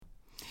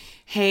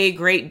Hey,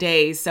 great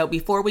day. So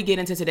before we get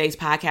into today's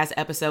podcast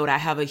episode, I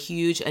have a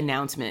huge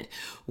announcement.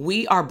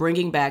 We are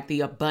bringing back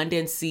the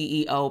Abundance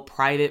CEO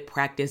Private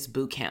Practice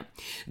Bootcamp.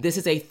 This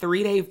is a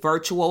 3-day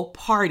virtual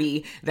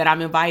party that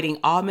I'm inviting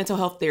all mental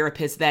health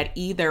therapists that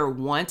either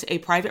want a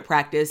private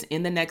practice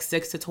in the next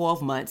 6 to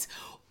 12 months,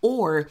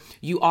 or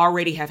you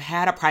already have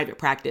had a private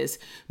practice,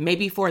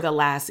 maybe for the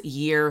last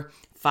year,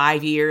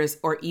 5 years,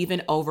 or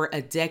even over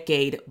a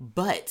decade,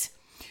 but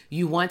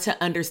you want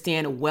to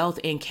understand wealth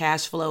and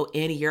cash flow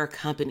in your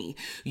company.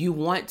 You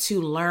want to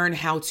learn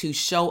how to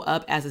show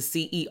up as a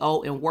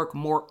CEO and work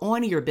more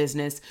on your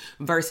business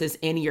versus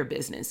in your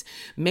business.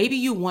 Maybe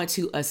you want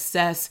to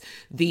assess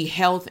the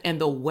health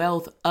and the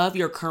wealth of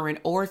your current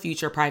or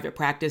future private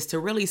practice to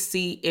really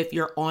see if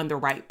you're on the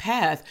right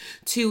path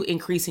to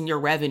increasing your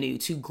revenue,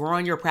 to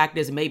growing your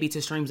practice, maybe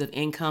to streams of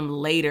income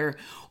later,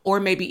 or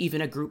maybe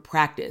even a group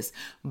practice.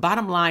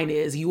 Bottom line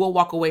is you will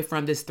walk away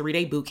from this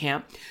 3-day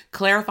bootcamp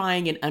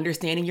clarifying and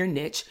understanding your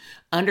niche,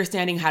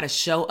 understanding how to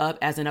show up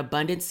as an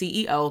abundant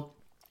CEO,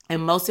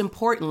 and most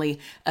importantly,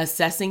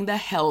 assessing the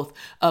health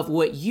of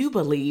what you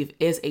believe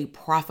is a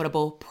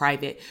profitable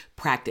private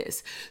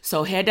practice.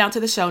 So head down to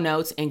the show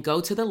notes and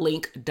go to the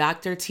link,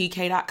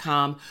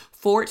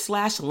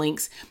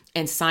 drtk.com/links,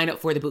 and sign up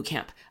for the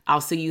bootcamp.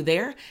 I'll see you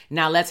there.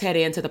 Now let's head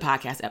into the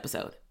podcast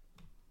episode.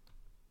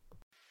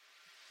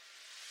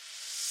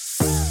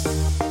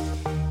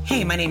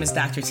 Hey, my name is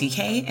Dr.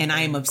 TK, and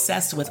I am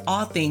obsessed with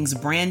all things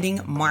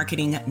branding,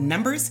 marketing,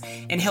 numbers,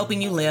 and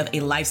helping you live a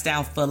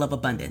lifestyle full of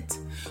abundance.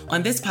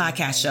 On this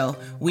podcast show,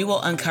 we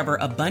will uncover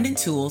abundant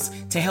tools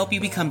to help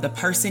you become the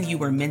person you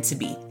were meant to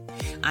be.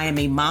 I am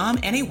a mom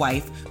and a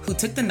wife who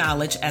took the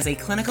knowledge as a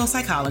clinical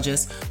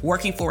psychologist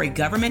working for a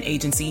government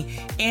agency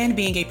and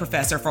being a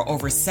professor for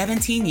over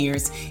 17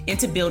 years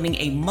into building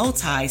a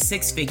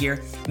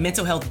multi-6-figure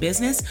mental health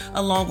business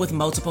along with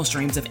multiple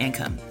streams of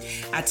income.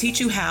 I teach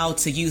you how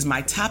to use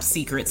my top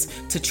secrets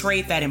to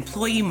trade that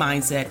employee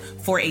mindset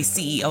for a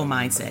CEO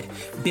mindset,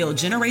 build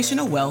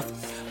generational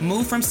wealth,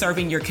 move from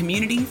serving your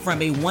community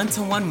from a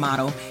one-to-one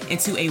model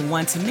into a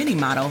one-to-many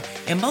model,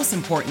 and most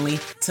importantly,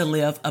 to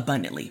live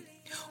abundantly.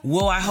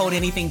 Will I hold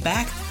anything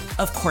back?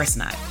 Of course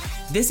not.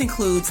 This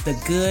includes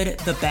the good,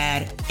 the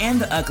bad, and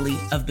the ugly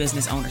of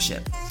business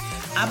ownership.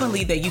 I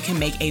believe that you can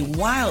make a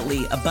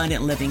wildly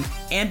abundant living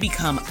and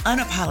become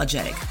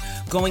unapologetic,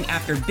 going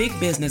after big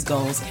business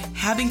goals,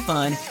 having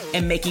fun,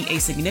 and making a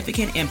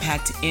significant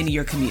impact in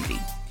your community.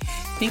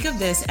 Think of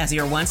this as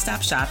your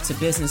one-stop shop to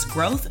business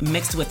growth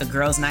mixed with a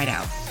girls' night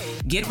out.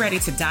 Get ready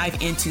to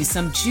dive into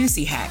some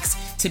juicy hacks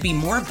to be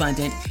more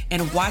abundant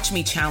and watch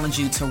me challenge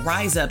you to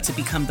rise up to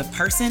become the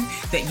person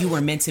that you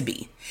were meant to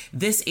be.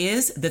 This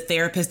is the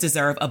Therapists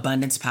Deserve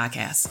Abundance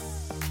podcast.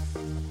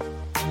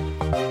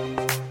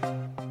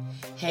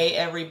 Hey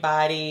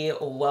everybody,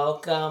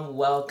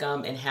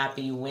 welcome, and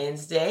happy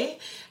Wednesday.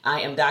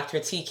 I am Dr.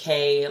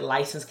 TK,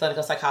 licensed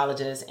clinical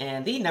psychologist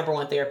and the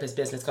 #1 therapist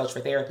business coach for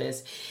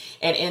therapists.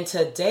 And in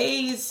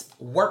today's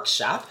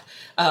workshop,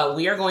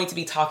 we are going to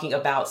be talking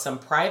about some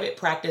private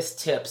practice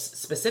tips,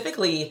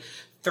 specifically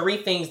 3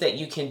 things that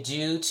you can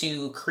do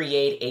to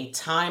create a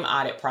time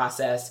audit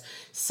process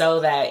so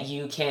that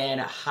you can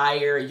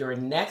hire your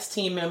next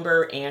team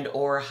member and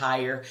or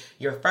hire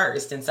your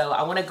first. And so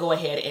I want to go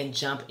ahead and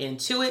jump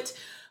into it.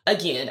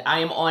 Again, I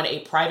am on a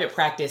private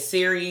practice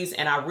series,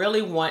 and I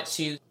really want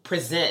to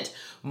present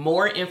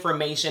more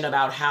information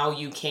about how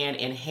you can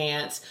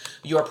enhance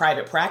your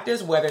private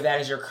practice, whether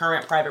that is your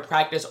current private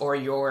practice or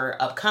your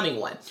upcoming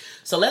one.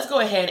 So let's go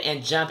ahead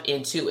and jump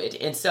into it.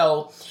 And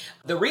so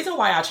the reason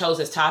why I chose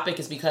this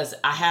topic is because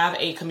I have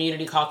a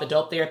community called the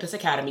Dope Therapist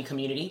Academy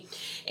community,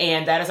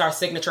 and that is our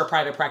signature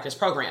private practice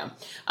program.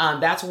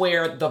 That's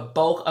where the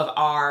bulk of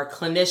our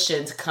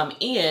clinicians come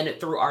in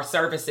through our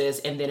services,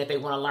 and then if they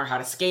want to learn how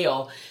to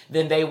scale,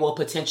 then they will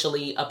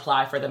potentially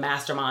apply for the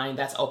mastermind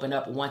that's open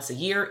up once a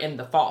year in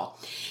the fall.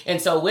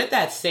 And so with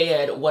that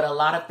said, what a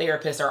lot of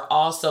therapists are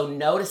also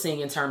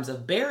noticing in terms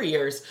of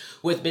barriers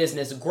with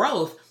business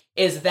growth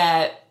is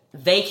that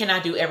they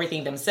cannot do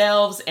everything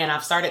themselves. And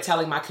I've started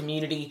telling my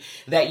community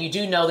that you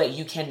do know that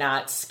you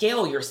cannot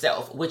scale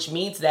yourself, which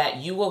means that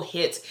you will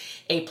hit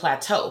a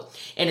plateau.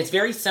 And it's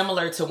very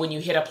similar to when you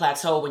hit a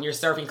plateau when you're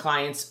serving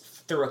clients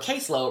through a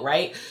caseload,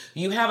 right?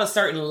 You have a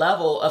certain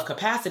level of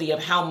capacity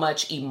of how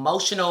much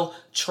emotional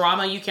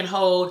trauma you can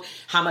hold,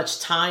 how much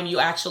time you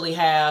actually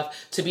have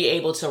to be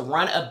able to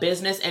run a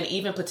business, and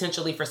even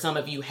potentially for some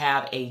of you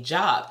have a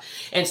job.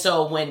 And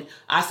so when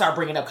I start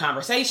bringing up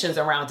conversations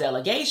around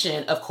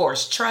delegation, of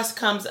course, trust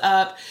comes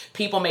up.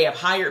 People may have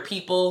hired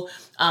people.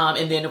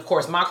 And then, of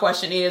course, my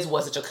question is,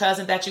 was it your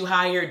cousin that you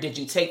hired? Did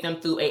you take them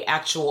through an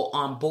actual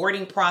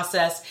onboarding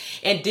process?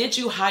 And did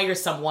you hire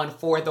someone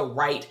for the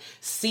right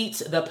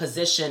seat, the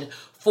position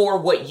for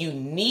what you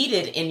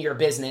needed in your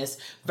business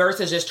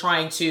versus just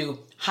trying to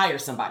hire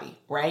somebody,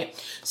 right?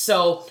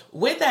 So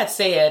with that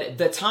said,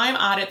 the time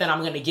audit that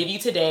I'm going to give you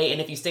today, and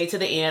if you stay to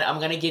the end, I'm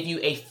going to give you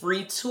a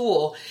free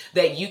tool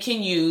that you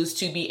can use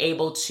to be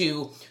able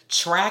to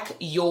track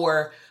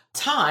your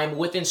time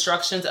with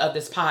instructions of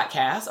this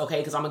podcast, okay?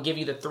 Because I'm going to give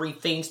you the 3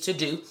 things to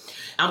do.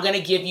 I'm going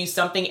to give you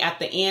something at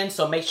the end,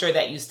 so make sure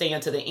that you stay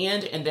until the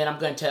end, and then I'm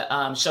going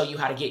to show you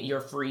how to get your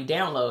free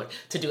download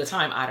to do a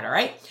time audit, all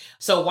right?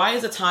 So why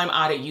is a time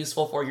audit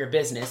useful for your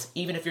business,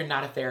 even if you're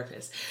not a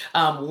therapist?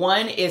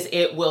 One is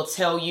it will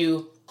tell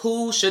you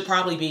who should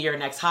probably be your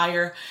next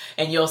hire,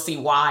 and you'll see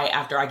why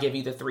after I give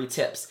you the 3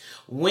 tips.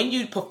 When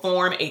you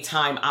perform a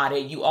time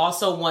audit, you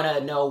also want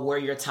to know where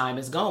your time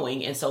is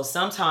going. And so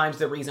sometimes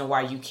the reason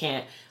why you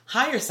can't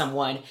hire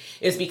someone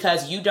is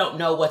because you don't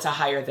know what to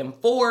hire them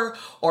for,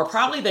 or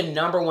probably the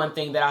number one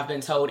thing that I've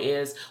been told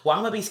is, well,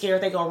 I'm gonna be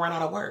scared they're gonna run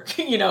out of work,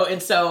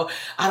 and so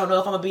I don't know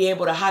if I'm gonna be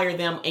able to hire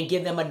them and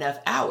give them enough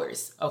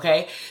hours,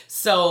 okay?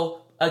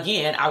 So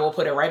again, I will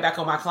put it right back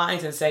on my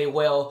clients and say,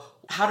 well,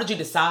 how did you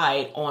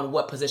decide on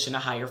what position to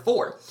hire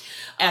for?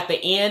 At the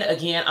end,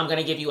 again, I'm going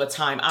to give you a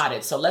time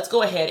audit. So let's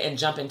go ahead and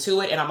jump into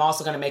it. And I'm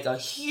also going to make a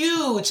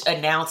huge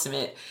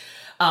announcement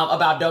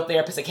about Dope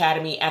Therapist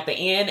Academy at the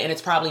end. And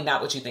it's probably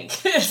not what you think.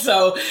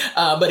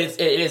 But it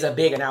is a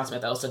big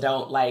announcement though. So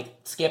don't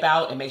skip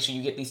out, and make sure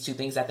you get these 2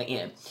 things at the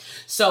end.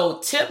 So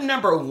tip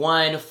number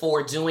 1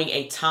 for doing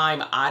a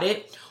time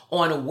audit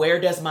on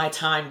where does my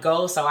time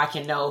go so I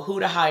can know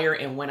who to hire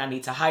and when I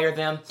need to hire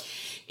them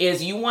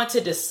is you want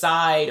to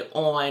decide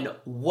on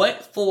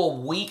what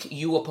full week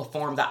you will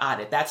perform the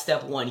audit. That's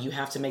step 1. You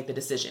have to make the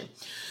decision.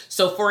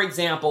 So for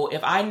example,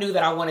 if I knew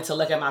that I wanted to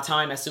look at my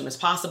time as soon as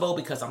possible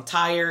because I'm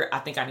tired, I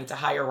think I need to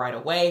hire right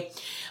away,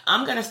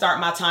 I'm going to start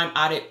my time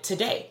audit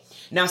today.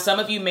 Now, some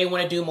of you may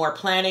want to do more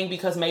planning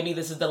because maybe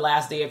this is the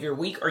last day of your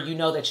week, or you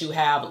know that you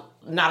have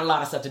not a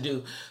lot of stuff to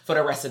do for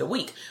the rest of the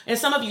week. And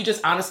some of you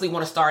just honestly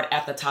want to start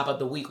at the top of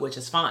the week, which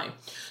is fine.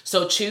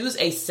 So choose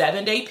a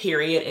 7-day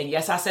period. And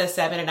yes, I said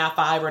 7 and not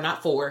 5 or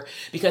not 4,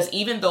 because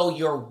even though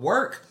your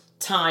work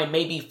time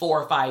may be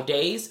 4 or 5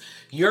 days,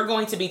 you're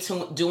going to be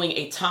doing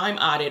a time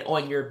audit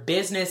on your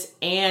business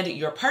and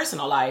your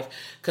personal life,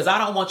 because I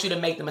don't want you to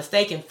make the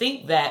mistake and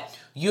think that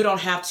you don't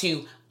have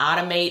to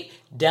automate,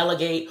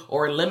 delegate,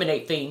 or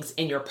eliminate things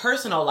in your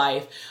personal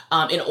life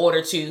in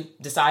order to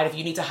decide if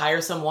you need to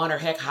hire someone or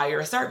heck, hire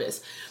a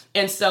service.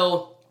 And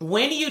so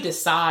when you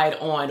decide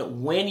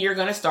on when you're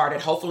going to start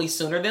it, hopefully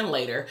sooner than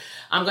later,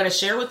 I'm going to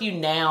share with you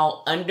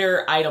now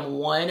under item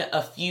 1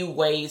 a few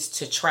ways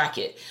to track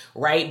it,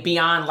 right?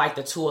 Beyond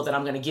the tool that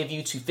I'm going to give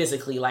you to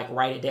physically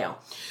write it down.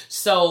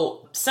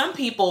 So some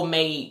people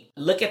may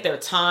look at their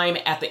time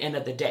at the end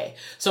of the day.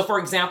 So for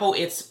example,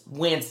 it's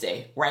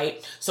Wednesday,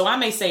 right? So I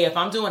may say if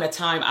I'm doing a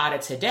time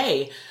audit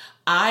today,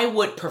 I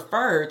would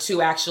prefer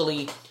to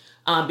actually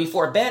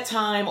before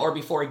bedtime or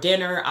before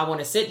dinner, I want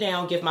to sit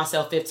down, give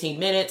myself 15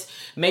 minutes,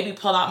 maybe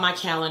pull out my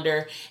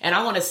calendar, and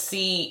I want to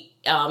see,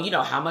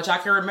 how much I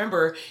can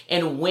remember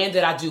and when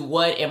did I do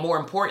what, and more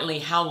importantly,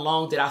 how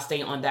long did I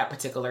stay on that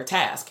particular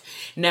task.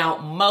 Now,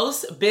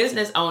 most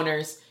business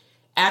owners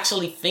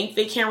actually think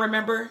they can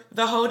remember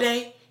the whole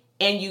day,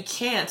 and you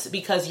can't,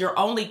 because you're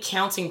only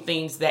counting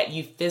things that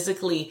you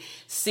physically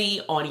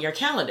see on your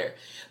calendar.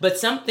 But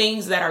some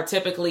things that are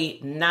typically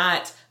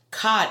not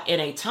caught in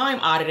a time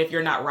audit, if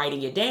you're not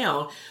writing it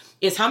down,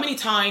 is how many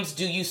times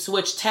do you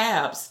switch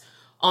tabs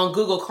on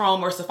Google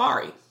Chrome or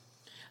Safari?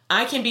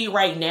 I can be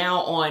right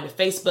now on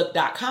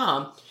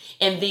Facebook.com,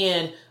 and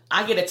then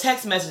I get a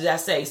text message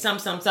that says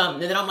something,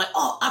 and then I'm like,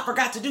 oh, I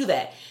forgot to do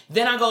that.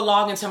 Then I go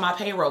log into my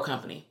payroll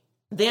company.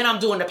 Then I'm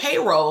doing the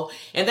payroll,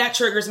 and that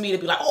triggers me to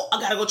be like, oh,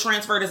 I gotta go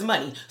transfer this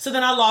money. So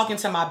then I log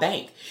into my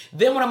bank.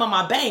 Then when I'm on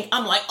my bank,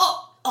 I'm like,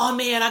 oh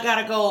man, I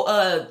gotta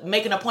go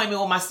make an appointment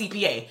with my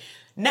CPA.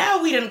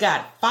 Now we done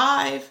got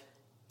 5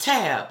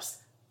 tabs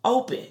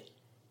open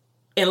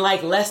in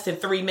less than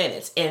 3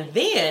 minutes. And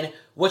then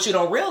what you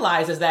don't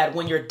realize is that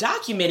when you're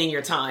documenting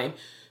your time,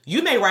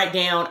 you may write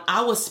down,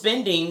 I was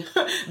spending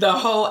the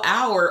whole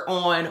hour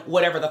on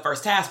whatever the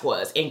first task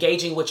was,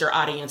 engaging with your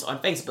audience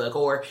on Facebook,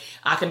 or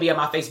I can be in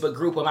my Facebook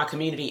group with my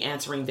community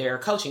answering their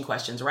coaching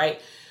questions, right?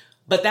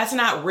 But that's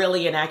not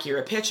really an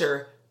accurate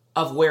picture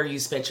of where you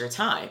spent your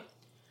time.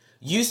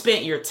 You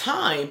spent your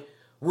time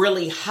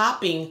really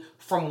hopping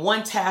from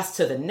one task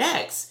to the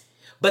next,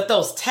 but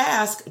those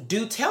tasks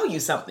do tell you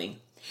something.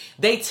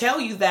 They tell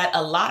you that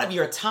a lot of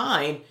your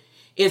time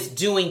is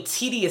doing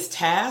tedious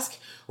tasks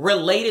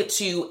related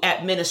to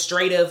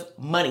administrative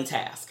money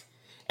tasks.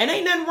 And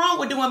ain't nothing wrong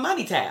with doing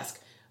money tasks,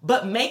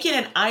 but make it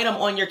an item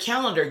on your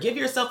calendar. Give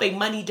yourself a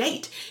money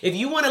date. If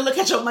you want to look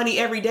at your money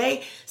every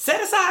day,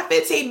 set aside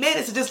 15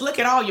 minutes to just look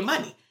at all your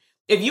money.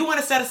 If you want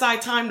to set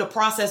aside time to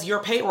process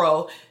your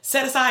payroll,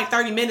 set aside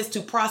 30 minutes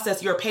to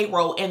process your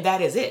payroll, and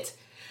that is it.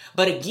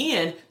 But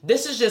again,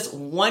 this is just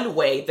one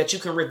way that you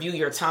can review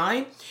your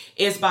time,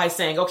 is by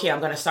saying, okay, I'm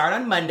going to start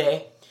on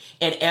Monday,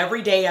 and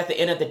every day at the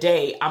end of the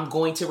day, I'm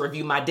going to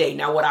review my day.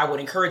 Now, what I would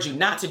encourage you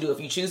not to do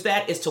if you choose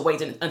that is to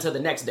wait until the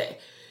next day.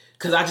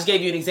 Because I just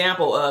gave you an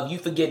example of you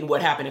forgetting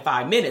what happened in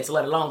 5 minutes,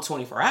 let alone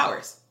 24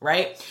 hours,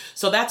 right?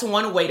 So that's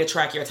one way to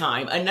track your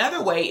time.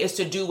 Another way is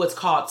to do what's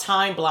called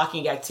time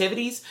blocking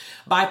activities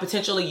by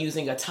potentially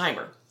using a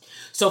timer.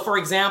 So for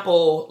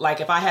example,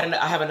 like if I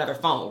have another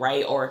phone,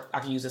 right? Or I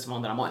can use this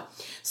phone that I'm on.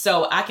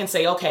 So I can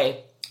say,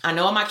 okay, I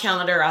know on my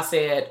calendar, I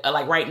said,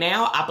 like right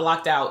now, I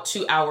blocked out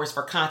 2 hours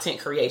for content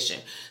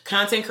creation.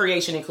 Content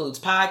creation includes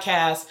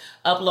podcasts,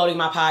 uploading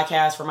my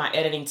podcast for my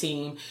editing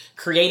team,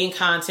 creating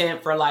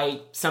content for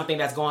like something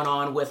that's going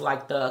on with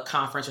like the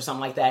conference or something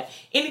like that.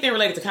 Anything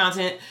related to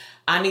content,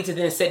 I need to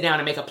then sit down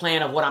and make a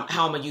plan of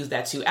how I'm going to use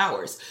that 2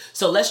 hours.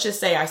 So let's just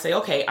say I say,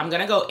 okay, I'm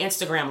going to go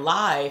Instagram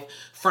live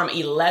from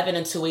 11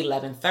 until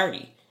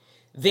 11:30.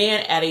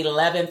 Then at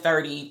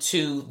 11:30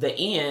 to the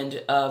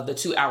end of the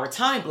 2 hour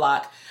time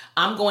block,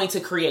 I'm going to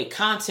create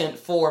content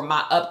for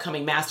my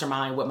upcoming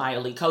mastermind with my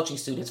elite coaching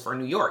students for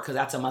New York, because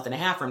that's a month and a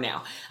half from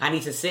now. I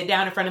need to sit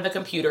down in front of the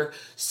computer,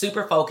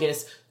 super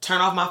focused,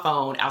 turn off my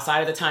phone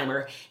outside of the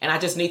timer, and I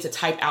just need to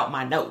type out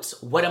my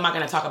notes. What am I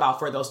going to talk about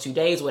for those 2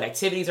 days? What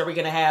activities are we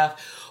going to have?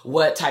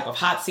 What type of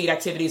hot seat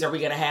activities are we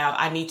going to have?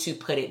 I need to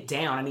put it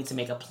down. I need to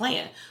make a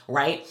plan,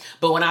 right?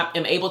 But when I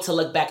am able to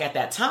look back at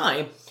that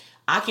time,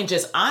 I can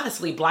just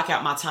honestly block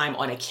out my time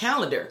on a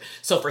calendar.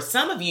 So for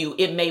some of you,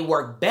 it may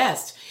work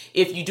best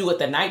if you do it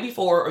the night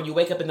before, or you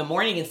wake up in the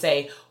morning and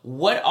say,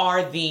 what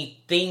are the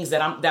things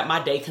that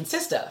my day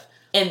consists of?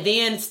 And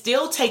then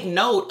still take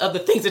note of the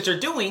things that you're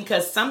doing,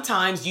 because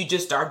sometimes you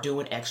just start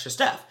doing extra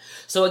stuff.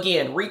 So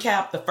again,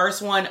 recap, the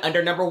first one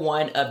under number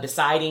 1 of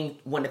deciding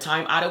when the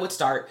time audit would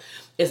start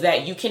is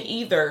that you can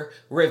either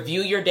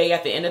review your day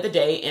at the end of the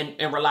day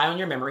and rely on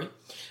your memory.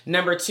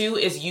 Number 2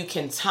 is you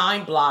can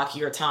time block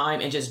your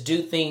time and just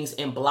do things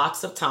in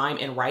blocks of time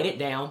and write it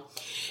down.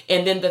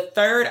 And then the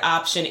third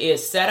option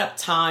is set up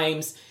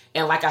times.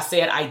 And like I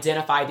said,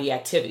 identify the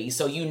activity.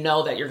 So you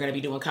know that you're going to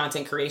be doing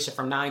content creation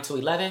from 9 to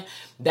 11.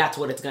 That's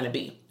what it's going to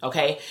be.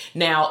 Okay.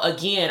 Now,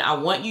 again, I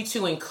want you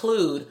to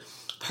include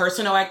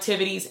personal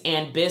activities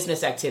and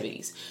business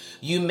activities.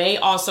 You may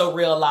also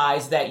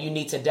realize that you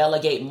need to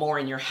delegate more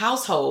in your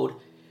household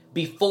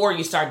before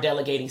you start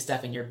delegating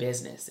stuff in your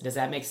business. Does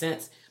that make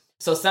sense?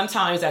 So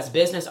sometimes as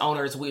business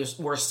owners,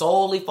 we're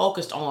solely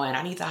focused on,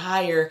 I need to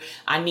hire,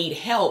 I need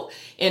help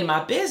in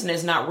my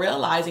business, not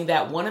realizing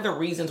that one of the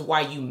reasons why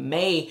you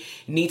may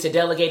need to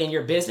delegate in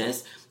your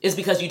business is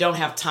because you don't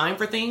have time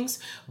for things,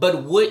 but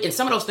and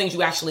some of those things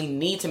you actually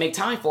need to make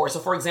time for. So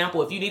for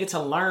example, if you needed to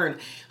learn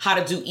how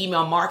to do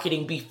email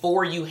marketing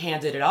before you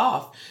handed it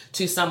off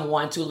to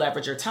someone to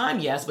leverage your time,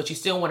 yes, but you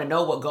still want to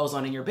know what goes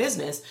on in your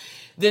business,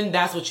 then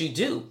that's what you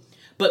do.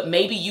 But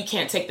maybe you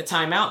can't take the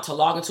time out to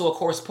log into a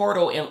course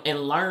portal and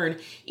learn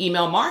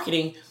email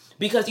marketing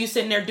because you're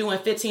sitting there doing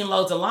 15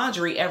 loads of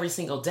laundry every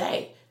single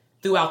day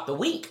throughout the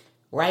week,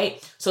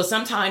 right? So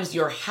sometimes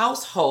your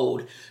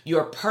household,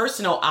 your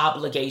personal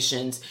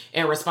obligations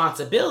and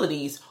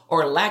responsibilities,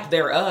 or lack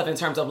thereof in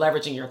terms of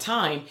leveraging your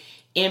time,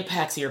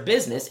 impacts your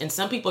business. And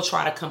some people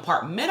try to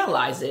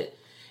compartmentalize it.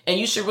 And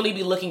you should really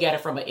be looking at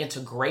it from an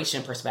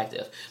integration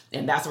perspective.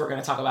 And that's what we're going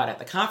to talk about at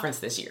the conference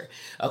this year.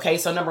 Okay,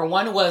 so number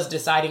 1 was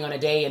deciding on a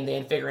day and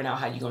then figuring out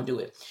how you're going to do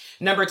it.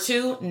 Number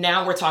 2,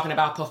 now we're talking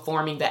about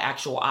performing the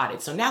actual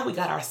audit. So now we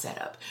got our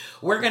setup.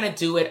 We're going to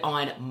do it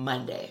on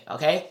Monday,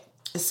 okay?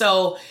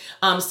 So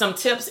some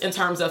tips in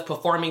terms of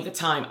performing the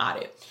time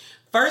audit.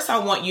 First, I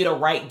want you to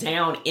write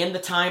down in the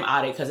time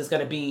audit, because it's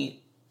going to be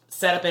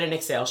set up in an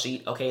Excel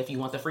sheet, okay, if you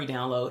want the free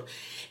download.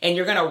 And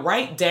you're going to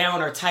write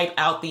down or type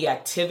out the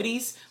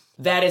activities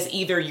that is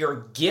either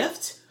your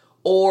gift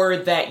or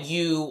that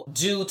you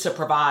do to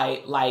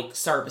provide like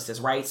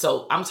services, right?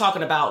 So I'm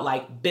talking about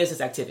like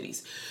business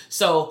activities.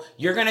 So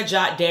you're going to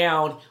jot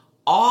down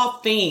all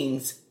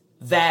things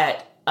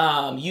that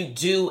you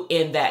do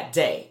in that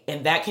day.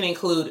 And that can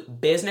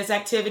include business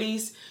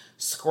activities,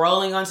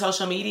 scrolling on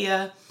social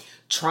media,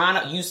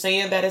 you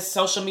saying that it's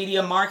social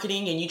media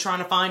marketing and you trying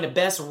to find the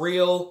best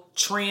real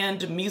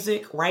trend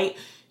music, right?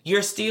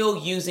 You're still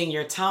using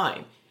your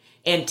time.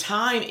 And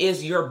time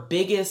is your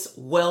biggest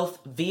wealth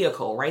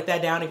vehicle. Write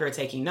that down if you're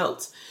taking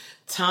notes.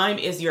 Time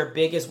is your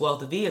biggest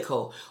wealth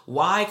vehicle.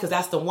 Why? Because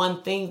that's the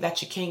one thing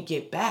that you can't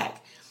get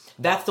back.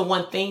 That's the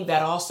one thing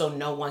that also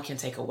no one can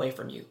take away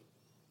from you.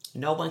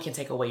 No one can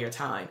take away your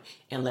time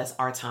unless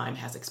our time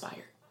has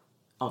expired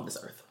on this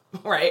earth,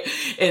 right?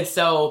 And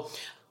so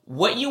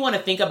what you want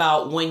to think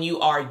about when you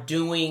are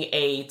doing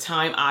a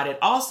time audit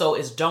also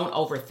is don't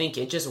overthink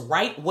it. Just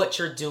write what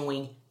you're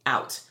doing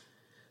out.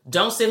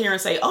 Don't sit here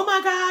and say, oh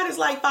my God, it's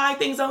like 5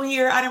 things on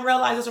here. I didn't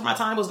realize this where my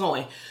time was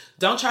going.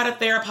 Don't try to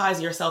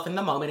therapize yourself in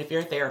the moment if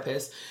you're a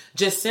therapist.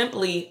 Just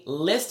simply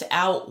list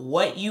out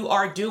what you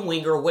are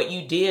doing or what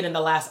you did in the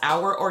last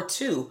hour or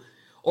 2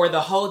 or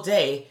the whole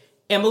day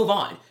and move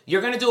on.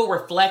 You're going to do a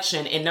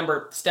reflection in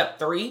step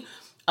 3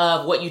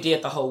 of what you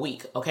did the whole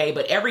week. Okay.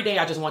 But every day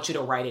I just want you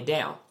to write it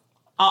down.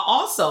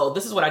 Also,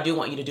 this is what I do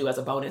want you to do as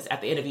a bonus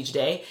at the end of each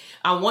day.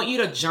 I want you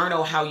to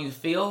journal how you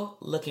feel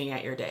looking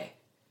at your day.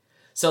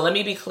 So let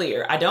me be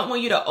clear. I don't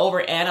want you to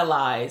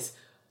overanalyze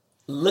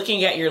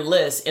looking at your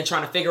list and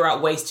trying to figure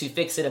out ways to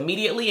fix it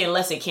immediately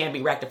unless it can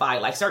be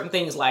rectified. Like certain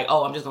things like,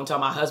 oh, I'm just going to tell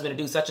my husband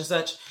to do such and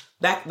such.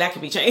 That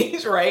could be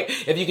changed, right?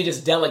 If you could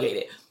just delegate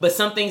it. But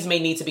some things may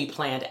need to be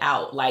planned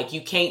out. Like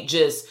you can't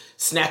just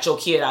snatch your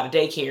kid out of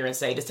daycare and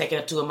say, it's taking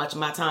up too much of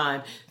my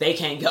time. They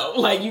can't go.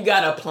 Like you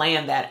got to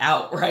plan that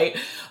out, right?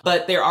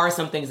 But there are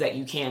some things that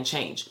you can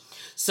change.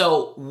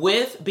 So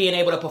with being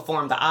able to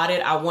perform the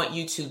audit, I want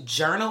you to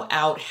journal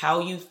out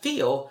how you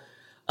feel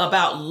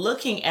about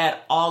looking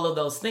at all of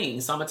those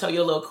things. So I'm going to tell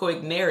you a little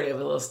quick narrative,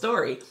 a little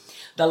story.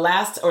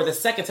 The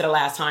second to the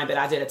last time that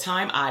I did a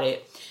time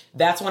audit,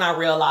 that's when I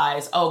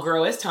realized, oh,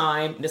 girl, it's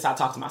time. This I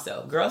talk to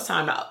myself. Girl, it's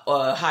time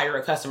to hire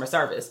a customer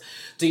service.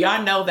 Do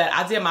y'all know that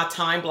I did my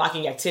time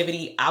blocking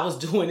activity? I was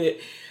doing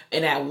it.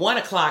 And at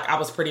 1:00, I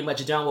was pretty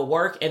much done with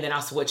work. And then I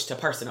switched to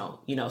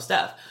personal,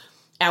 stuff.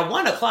 At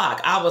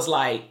 1:00, I was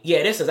like,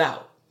 yeah, this is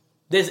out.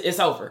 It's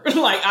over.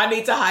 Like I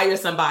need to hire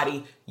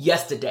somebody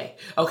yesterday.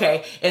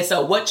 Okay. And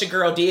so what your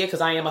girl did,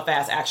 because I am a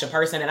fast action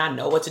person and I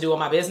know what to do in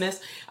my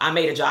business, I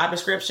made a job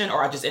description,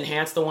 or I just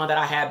enhanced the one that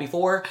I had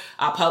before.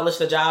 I published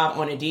the job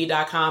on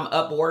Indeed.com,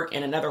 Upwork,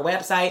 and another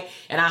website,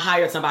 and I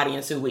hired somebody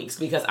in 2 weeks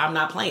because I'm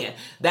not playing.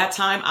 That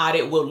time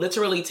audit will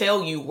literally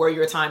tell you where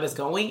your time is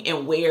going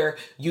and where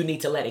you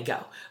need to let it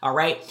go. All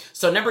right.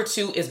 So number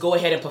 2 is go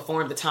ahead and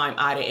perform the time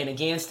audit. And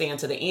again, stay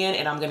until the end.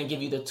 And I'm going to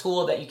give you the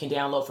tool that you can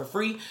download for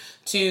free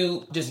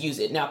to just use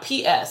it. Now,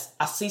 P.S.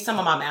 I see some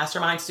of my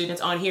mastermind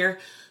students on here.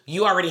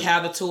 You already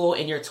have the tool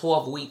in your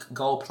 12-week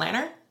goal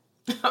planner,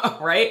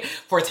 right?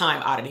 For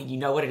time auditing. You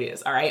know what it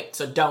is. All right.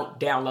 So don't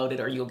download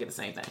it or you'll get the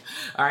same thing.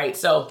 All right.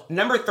 So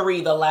number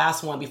 3, the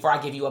last one before I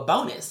give you a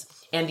bonus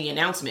and the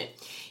announcement,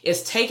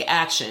 is take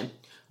action.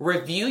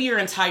 Review your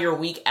entire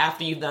week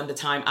after you've done the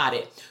time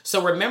audit.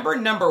 So remember,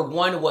 number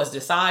 1 was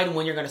decide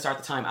when you're going to start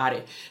the time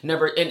audit.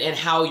 And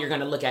how you're going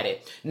to look at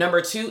it.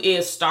 Number 2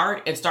 is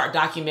start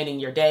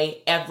documenting your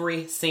day,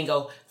 every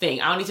single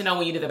thing. I don't need to know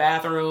when you did the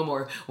bathroom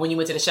or when you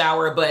went to the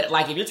shower, but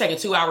like if you're taking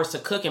 2 hours to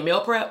cook and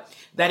meal prep,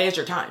 that is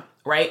your time,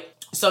 right?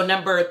 So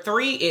number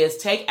 3 is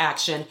take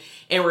action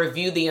and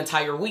review the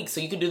entire week.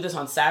 So you can do this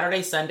on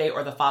Saturday, Sunday,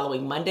 or the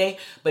following Monday,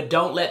 but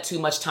don't let too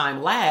much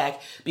time lag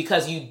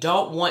because you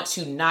don't want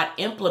to not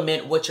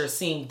implement what you're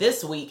seeing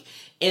this week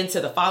into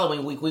the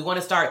following week. We want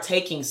to start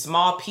taking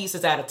small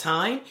pieces at a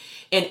time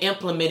and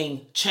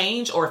implementing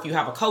change. Or if you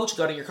have a coach,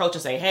 go to your coach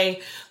and say,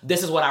 hey,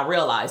 this is what I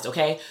realized.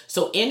 Okay.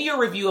 So in your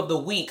review of the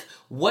week,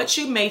 what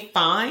you may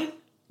find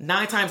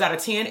 9 times out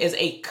of 10 is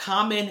a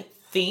common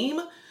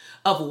theme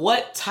of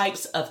what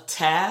types of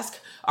tasks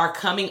are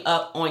coming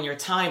up on your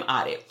time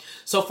audit.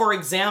 So for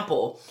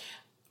example,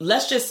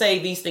 let's just say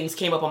these things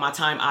came up on my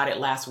time audit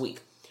last week.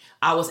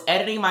 I was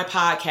editing my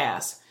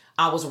podcast.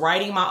 I was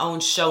writing my own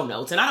show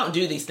notes, and I don't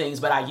do these things,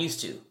 but I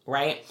used to,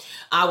 right?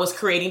 I was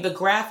creating the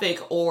graphic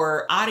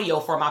or audio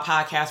for my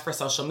podcast for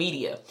social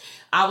media.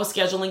 I was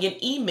scheduling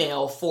an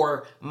email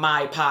for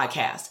my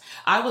podcast.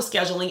 I was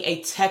scheduling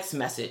a text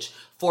message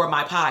for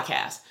my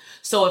podcast.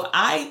 So if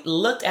I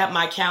looked at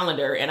my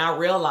calendar and I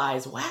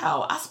realized,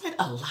 wow, I spent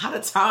a lot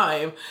of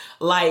time,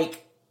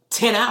 like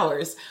 10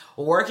 hours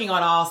working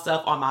on all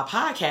stuff on my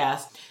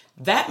podcast,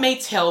 that may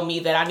tell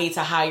me that I need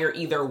to hire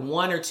either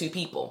 1 or 2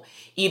 people.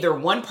 Either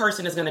one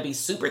person is going to be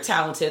super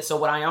talented. So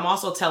what I am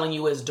also telling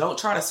you is don't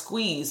try to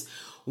squeeze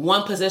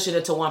one position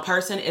into one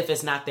person if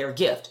it's not their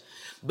gift.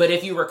 But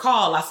if you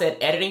recall, I said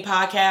editing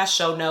podcasts,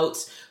 show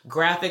notes,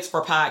 graphics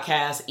for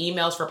podcasts,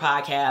 emails for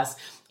podcasts,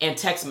 and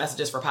text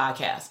messages for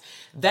podcasts.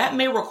 That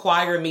may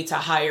require me to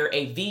hire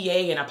a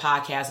VA and a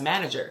podcast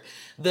manager.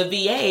 The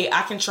VA,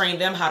 I can train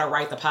them how to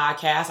write the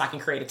podcast. I can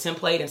create a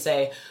template and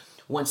say,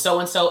 when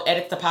so-and-so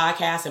edits the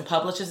podcast and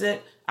publishes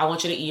it, I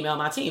want you to email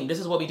my team. This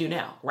is what we do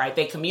now, right?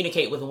 They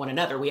communicate with one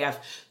another. We have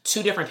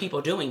 2 different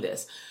people doing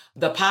this.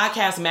 The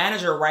podcast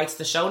manager writes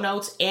the show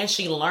notes, and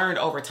she learned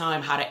over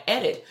time how to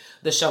edit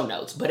the show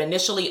notes. But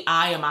initially,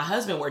 I and my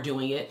husband were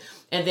doing it.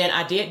 And then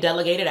I did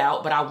delegate it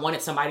out, but I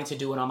wanted somebody to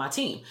do it on my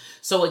team.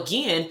 So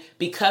again,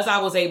 because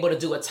I was able to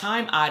do a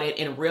time audit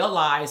and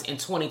realize in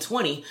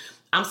 2020,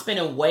 I'm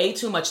spending way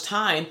too much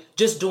time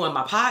just doing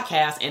my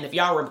podcast. And if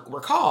y'all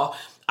recall,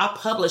 I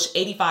published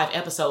 85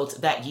 episodes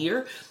that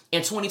year.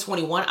 In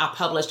 2021, I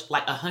published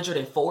like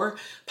 104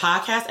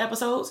 podcast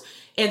episodes.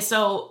 And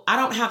so I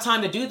don't have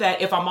time to do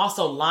that if I'm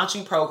also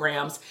launching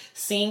programs,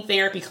 seeing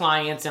therapy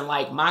clients, and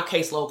like my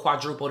caseload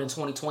quadrupled in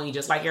 2020,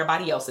 just like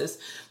everybody else's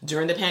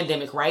during the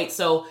pandemic, right?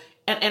 So,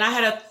 and I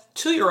had a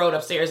 2-year-old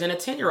upstairs and a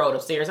 10-year-old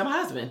upstairs and my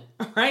husband,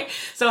 right?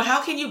 So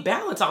how can you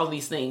balance all of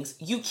these things?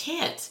 You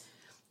can't.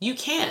 You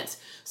can't.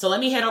 So let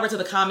me head over to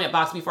the comment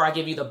box before I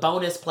give you the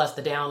bonus plus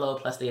the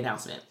download plus the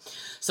announcement.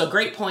 So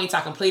great points.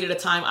 I completed a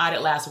time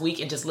audit last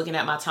week, and just looking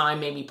at my time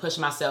made me push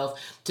myself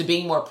to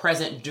being more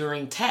present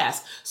during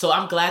tasks. So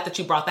I'm glad that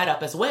you brought that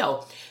up as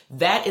well.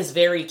 That is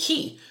very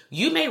key.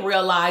 You may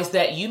realize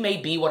that you may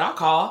be what I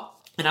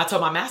call, and I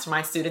told my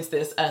mastermind students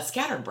this, a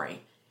scattered brain.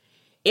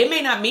 It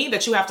may not mean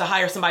that you have to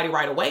hire somebody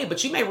right away,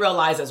 but you may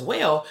realize as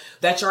well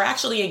that you're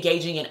actually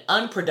engaging in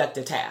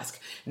unproductive tasks,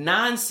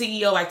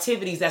 non-CEO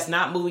activities that's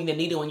not moving the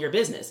needle in your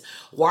business.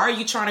 Why are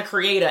you trying to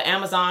create an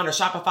Amazon or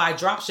Shopify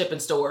drop shipping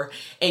store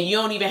and you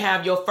don't even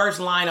have your first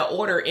line of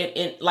order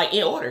in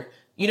order?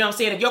 You know what I'm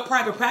saying? If your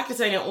private practice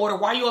ain't in order,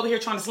 why are you over here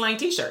trying to slang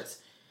t-shirts?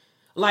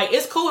 Like,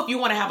 it's cool if you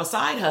want to have a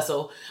side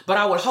hustle, but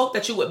I would hope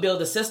that you would build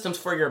the systems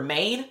for your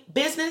main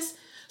business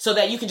so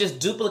that you can just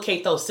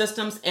duplicate those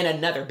systems in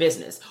another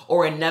business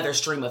or another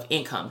stream of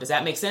income. Does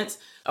that make sense?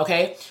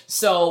 Okay.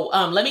 So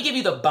let me give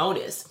you the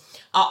bonus.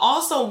 I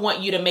also want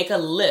you to make a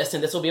list,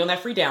 and this will be on that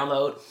free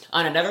download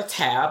on another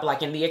tab,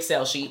 like in the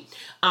Excel sheet.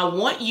 I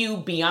want you,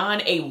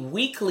 beyond a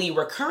weekly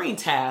recurring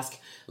task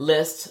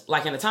list,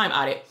 like in the time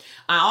audit,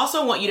 I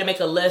also want you to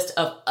make a list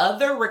of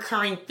other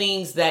recurring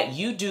things that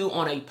you do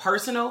on a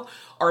personal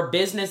or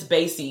business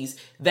basis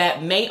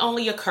that may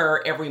only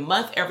occur every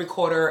month, every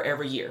quarter, or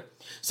every year.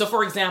 So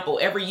for example,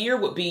 every year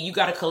would be you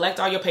got to collect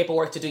all your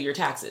paperwork to do your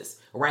taxes,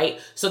 right?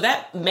 So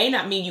that may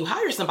not mean you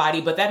hire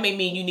somebody, but that may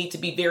mean you need to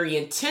be very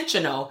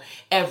intentional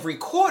every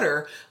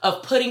quarter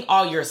of putting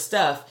all your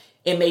stuff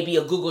in maybe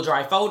a Google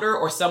Drive folder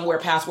or somewhere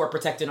password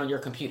protected on your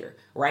computer,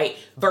 right?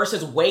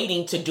 Versus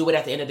waiting to do it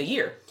at the end of the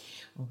year.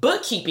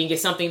 Bookkeeping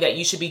is something that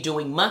you should be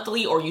doing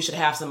monthly, or you should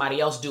have somebody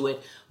else do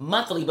it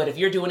monthly. But if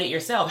you're doing it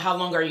yourself, how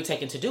long are you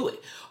taking to do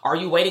it? Are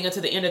you waiting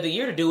until the end of the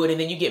year to do it? And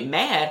then you get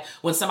mad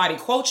when somebody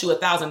quotes you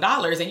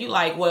 $1,000 and you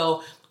like,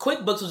 well,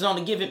 QuickBooks was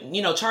only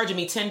charging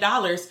me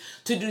 $10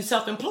 to do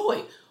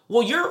self-employed.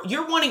 Well,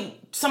 you're wanting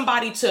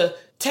somebody to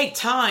take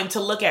time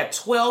to look at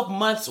 12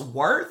 months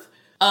worth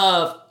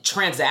of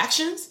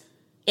transactions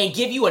and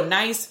give you a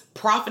nice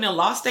profit and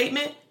loss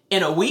statement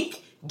in a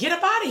week. Get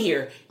up out of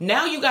here.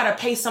 Now you got to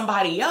pay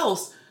somebody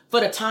else for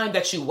the time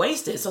that you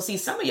wasted. So see,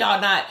 some of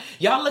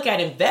y'all look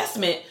at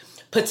investment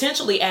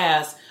potentially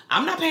as,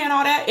 I'm not paying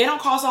all that. It don't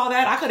cost all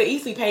that. I could have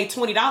easily paid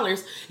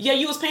 $20. Yeah,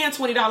 you was paying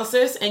 $20,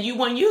 sis, and you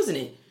weren't using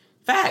it.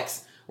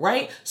 Facts,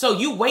 right? So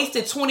you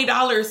wasted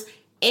 $20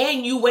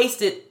 and you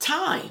wasted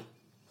time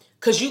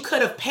because you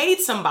could have paid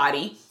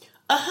somebody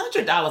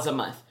 $100 a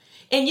month.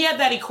 And yeah,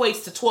 that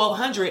equates to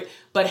 $1,200,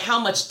 but how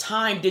much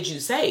time did you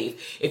save?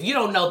 If you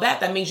don't know that,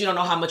 that means you don't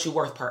know how much you're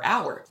worth per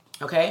hour.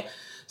 Okay.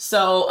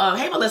 So,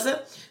 hey,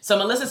 Melissa. So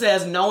Melissa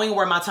says, knowing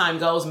where my time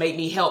goes made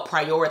me help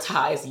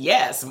prioritize.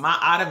 Yes, my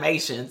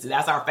automations.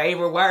 That's our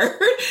favorite word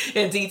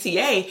in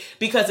DTA,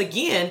 because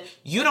again,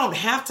 you don't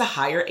have to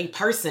hire a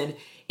person.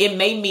 It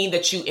may mean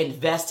that you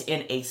invest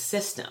in a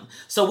system.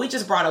 So we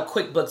just brought up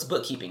QuickBooks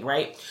bookkeeping,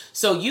 right?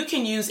 So you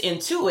can use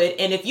Intuit.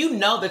 And if you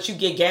know that you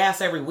get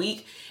gas every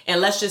week, and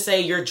let's just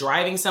say you're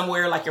driving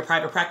somewhere like your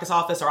private practice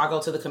office, or I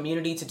go to the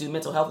community to do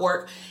mental health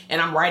work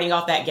and I'm writing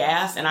off that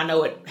gas, and I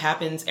know it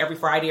happens every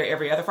Friday or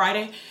every other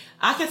Friday,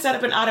 I can set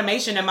up an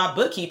automation in my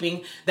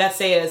bookkeeping that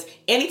says,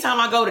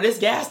 anytime I go to this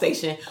gas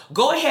station,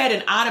 go ahead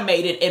and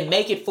automate it and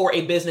make it for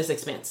a business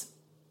expense.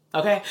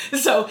 Okay,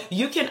 so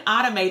you can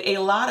automate a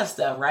lot of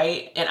stuff,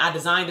 right? And I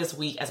designed this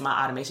week as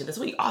my automation this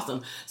week.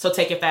 Awesome. So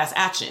take it fast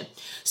action.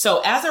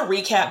 So as a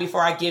recap,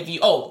 before I give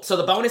you, so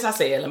the bonus I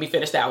said, let me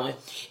finish that one,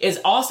 is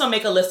also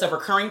make a list of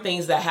recurring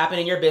things that happen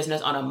in your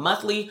business on a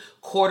monthly,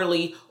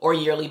 quarterly, or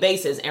yearly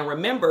basis. And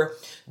remember,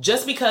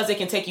 just because it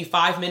can take you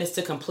 5 minutes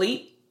to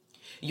complete,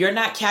 you're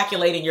not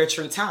calculating your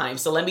true time.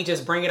 So let me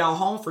just bring it on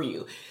home for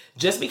you.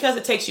 Just because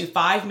it takes you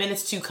 5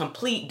 minutes to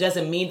complete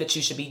doesn't mean that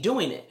you should be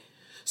doing it.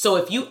 So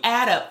if you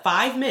add up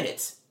 5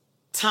 minutes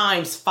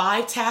times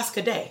 5 tasks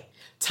a day,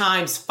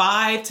 times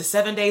 5 to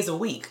 7 days a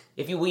week,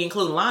 if we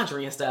include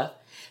laundry and stuff,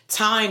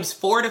 times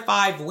 4 to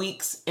 5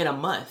 weeks in a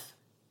month,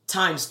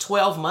 times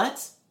 12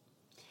 months,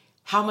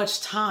 how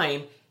much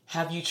time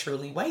have you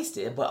truly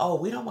wasted?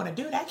 But, we don't want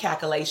to do that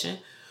calculation.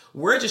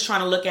 We're just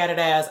trying to look at it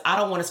as, I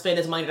don't want to spend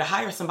this money to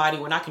hire somebody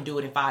when I can do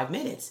it in 5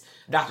 minutes.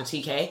 Dr.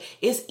 TK,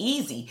 it's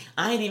easy.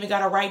 I ain't even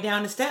got to write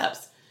down the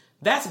steps.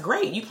 That's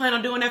great. You plan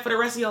on doing that for the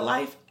rest of your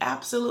life?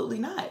 Absolutely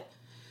not.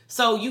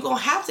 So you're going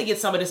to have to get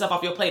some of this stuff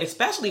off your plate,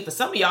 especially for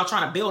some of y'all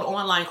trying to build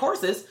online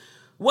courses.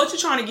 What you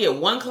trying to get?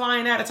 One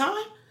client at a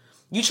time?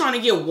 You trying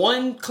to get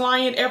one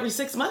client every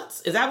 6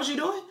 months? Is that what you're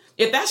doing?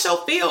 If that's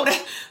your field,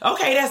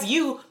 okay, that's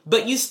you,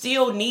 but you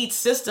still need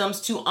systems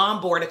to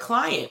onboard a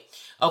client.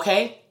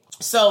 Okay.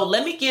 So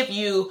let me give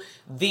you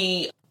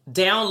the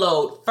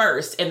download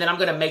first, and then I'm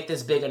going to make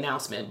this big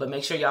announcement, but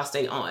make sure y'all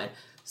stay on.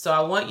 So I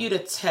want you to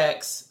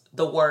text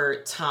the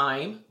word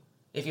time.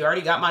 If you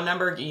already got my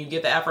number and you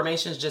get the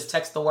affirmations, just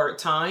text the word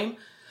time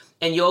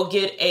and you'll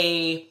get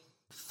a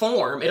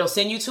form. It'll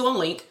send you to a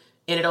link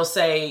and it'll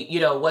say,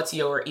 what's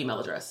your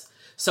email address?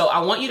 So I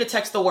want you to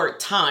text the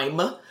word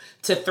time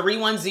to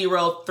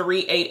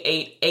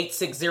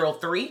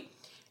 310-388-8603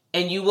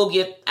 and you will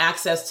get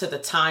access to the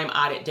time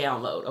audit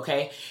download.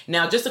 Okay.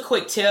 Now, just a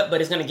quick tip, but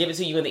it's going to give it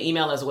to you in the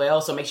email as well.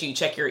 So make sure you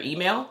check your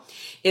email,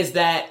 is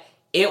that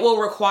it will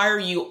require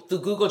you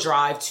through Google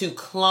Drive to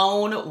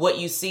clone what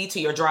you see to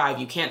your drive.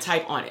 You can't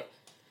type on it.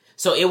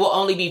 So it will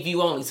only be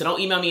view only. So don't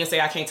email me and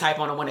say, I can't type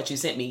on the one that you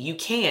sent me. You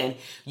can.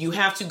 You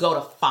have to go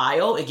to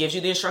File. It gives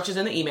you the instructions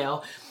in the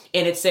email.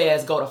 And it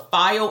says, go to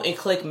File and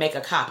click Make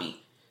a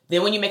Copy.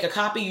 Then when you make a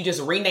copy, you just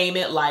rename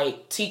it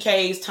like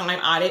TK's Time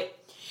Audit.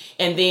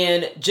 And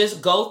then just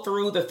go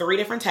through the 3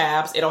 different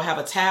tabs. It'll have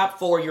a tab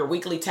for your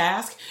weekly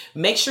task.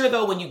 Make sure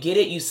though, when you get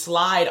it, you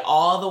slide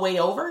all the way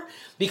over,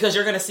 because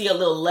you're going to see a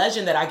little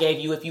legend that I gave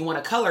you if you want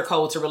a color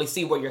code to really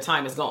see where your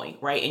time is going,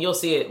 right? And you'll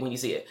see it when you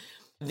see it.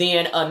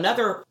 Then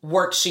another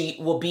worksheet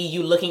will be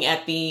you looking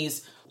at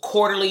these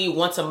quarterly,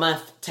 once a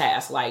month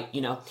tasks,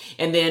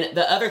 and then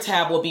the other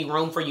tab will be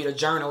room for you to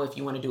journal if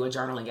you want to do a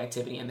journaling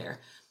activity in there.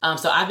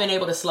 So I've been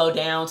able to slow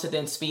down to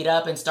then speed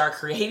up and start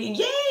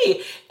creating,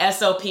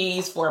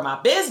 SOPs for my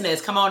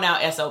business. Come on now,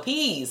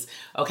 SOPs.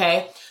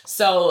 Okay.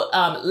 So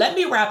let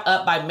me wrap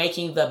up by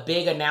making the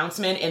big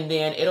announcement, and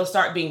then it'll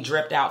start being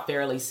dripped out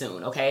fairly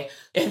soon. Okay.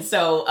 And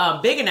so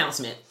big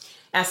announcement.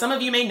 As some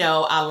of you may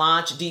know, I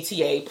launch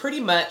DTA pretty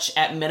much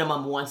at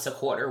minimum once a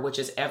quarter, which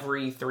is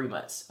every 3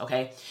 months.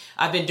 Okay.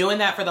 I've been doing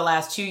that for the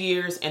last 2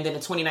 years. And then in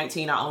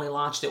 2019, I only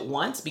launched it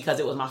once because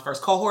it was my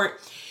first cohort.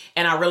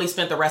 And I really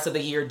spent the rest of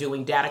the year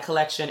doing data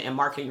collection and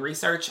marketing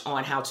research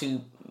on how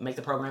to make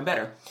the program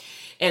better.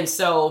 And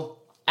so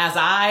as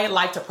I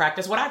like to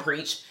practice what I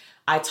preach,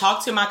 I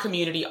talk to my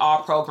community,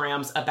 all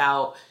programs,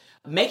 about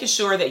making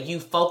sure that you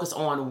focus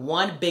on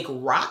one big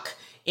rock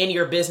in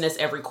your business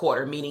every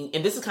quarter, meaning,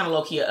 and this is kind of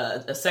low-key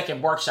a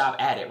second workshop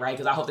at it, right?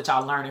 Because I hope that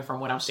y'all learning from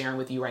what I'm sharing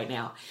with you right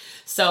now.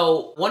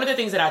 So one of the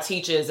things that I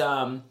teach is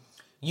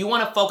you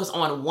want to focus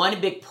on one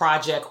big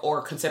project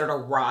or considered a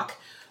rock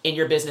in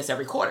your business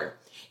every quarter.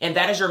 And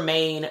that is your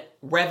main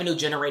revenue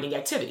generating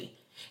activity.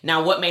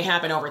 Now, what may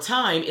happen over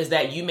time is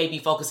that you may be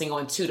focusing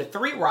on 2 to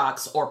 3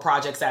 rocks or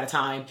projects at a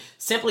time,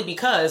 simply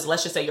because,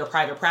 let's just say your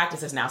private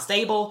practice is now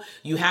stable.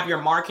 You have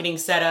your marketing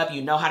set up.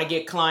 You know how to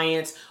get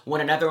clients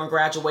when another one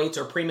graduates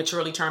or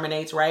prematurely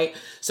terminates, right?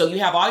 So you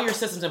have all your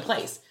systems in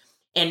place.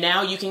 And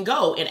now you can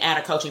go and add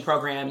a coaching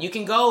program. You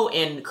can go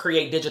and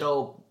create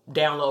digital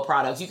download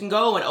products. You can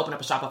go and open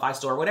up a Shopify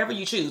store, whatever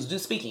you choose, do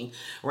speaking,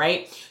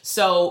 right?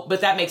 So,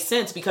 but that makes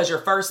sense because your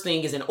first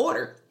thing is in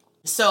order.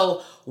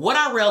 So what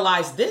I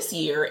realized this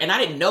year, and I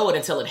didn't know it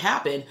until it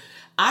happened,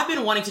 I've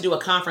been wanting to do a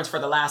conference for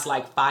the last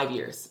 5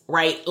 years,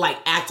 right?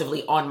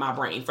 Actively on my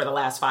brain for the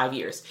last 5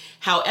 years.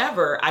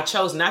 However, I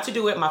chose not to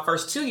do it my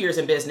first 2 years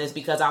in business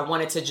because I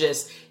wanted to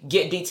just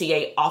get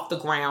DTA off the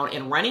ground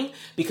and running,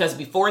 because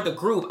before the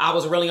group, I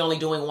was really only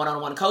doing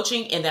one-on-one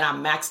coaching, and then I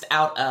maxed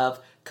out of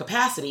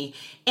capacity.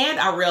 And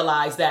I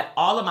realized that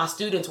all of my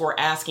students were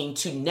asking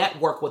to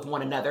network with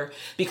one another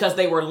because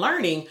they were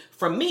learning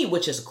from me,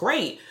 which is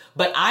great.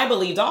 But I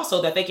believed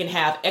also that they can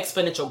have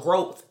exponential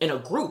growth in a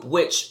group,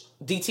 which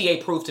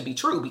DTA proved to be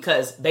true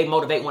because they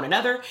motivate one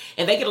another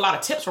and they get a lot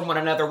of tips from one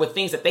another with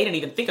things that they didn't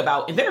even think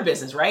about in their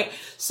business, right?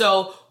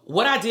 So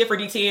what I did for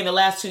DTA in the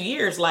last 2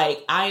 years, I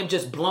am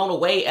just blown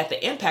away at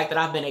the impact that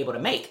I've been able to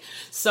make.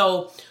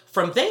 So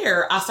from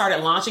there, I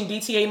started launching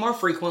DTA more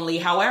frequently.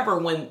 However,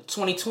 when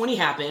 2020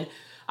 happened,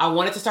 I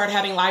wanted to start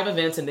having live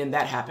events, and then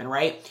that happened,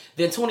 right?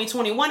 Then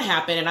 2021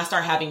 happened, and I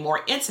started having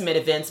more intimate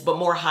events, but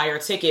more higher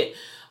ticket,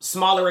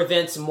 smaller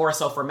events, more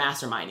so for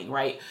masterminding,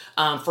 right?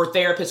 For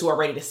therapists who are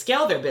ready to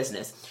scale their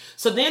business.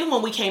 So then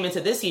when we came into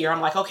this year, I'm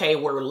like, okay,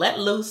 we're let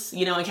loose,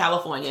 in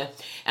California,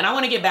 and I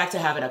want to get back to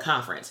having a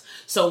conference.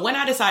 So when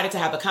I decided to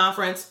have a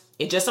conference,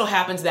 it just so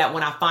happens that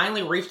when I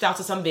finally reached out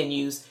to some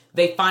venues,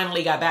 they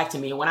finally got back to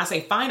me. And when I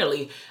say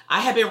finally,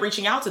 I had been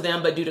reaching out to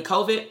them, but due to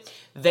COVID,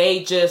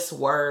 they just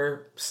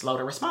were slow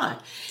to respond.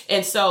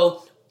 And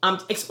so I'm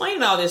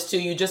explaining all this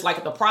to you, just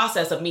like the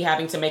process of me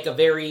having to make a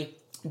very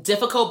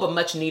difficult but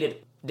much needed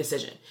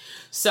decision.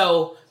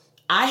 So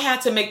I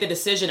had to make the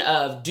decision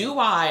of, do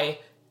I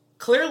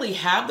clearly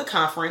have the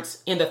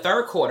conference in the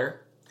 3rd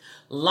quarter,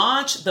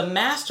 launch the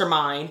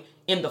mastermind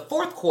in the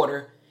 4th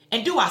quarter,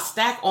 and do I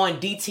stack on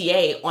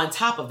DTA on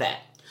top of that?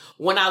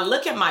 When I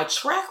look at my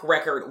track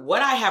record,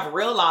 what I have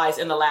realized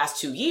in the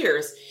last 2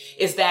 years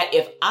is that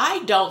if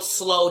I don't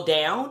slow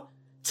down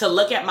to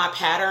look at my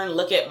pattern,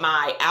 look at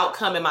my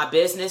outcome in my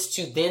business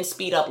to then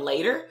speed up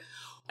later,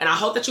 and I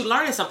hope that you're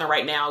learning something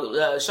right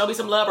now. Show me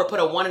some love or put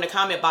a 1 in the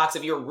comment box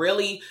if you're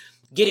really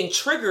getting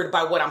triggered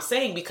by what I'm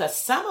saying, because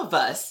some of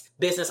us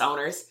business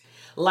owners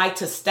like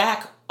to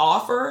stack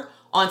offer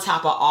on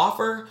top of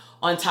offer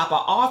on top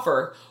of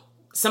offer.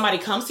 Somebody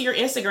comes to your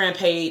Instagram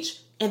page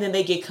and then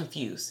they get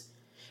confused.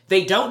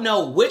 They don't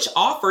know which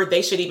offer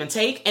they should even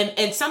take.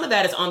 And some of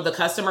that is on the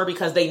customer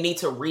because they need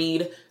to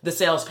read the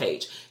sales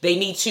page. They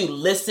need to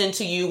listen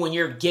to you when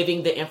you're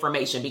giving the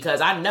information,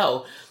 because I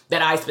know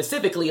that I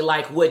specifically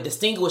would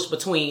distinguish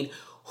between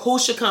who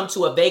should come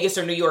to a Vegas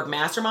or New York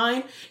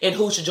mastermind and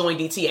who should join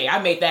DTA. I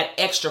made that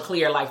extra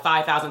clear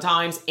 5,000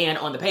 times and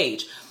on the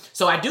page.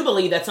 So I do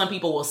believe that some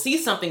people will see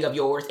something of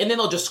yours and then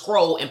they'll just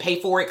scroll and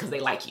pay for it because they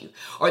like you.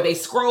 Or they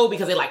scroll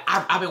because they're like,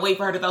 I've been waiting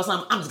for her to throw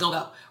something. I'm just going to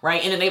go.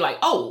 Right. And then they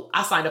oh,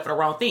 I signed up for the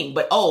wrong thing,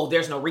 but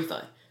there's no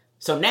refund.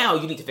 So now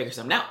you need to figure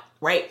something out.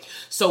 Right.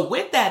 So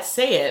with that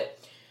said,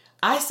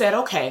 I said,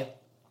 okay,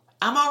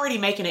 I'm already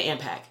making an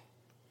impact.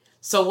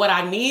 So what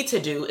I need to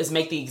do is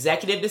make the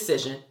executive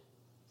decision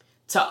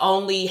to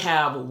only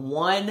have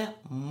one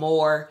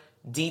more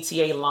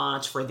DTA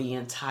launch for the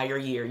entire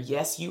year.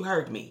 Yes, you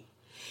heard me.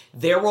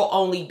 There will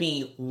only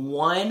be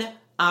one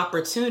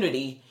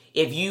opportunity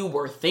If you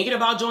were thinking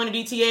about joining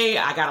DTA,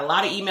 I got a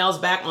lot of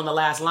emails back on the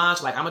last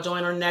launch, like I'm going to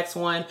join on the next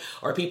one,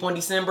 or people in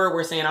December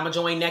were saying I'm going to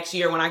join next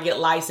year when I get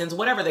licensed,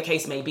 whatever the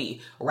case may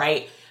be,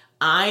 right?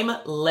 I'm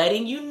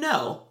letting you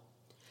know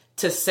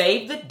to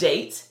save the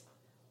date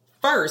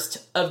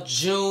 1st of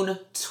June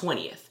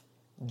 20th.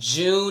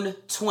 June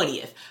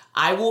 20th.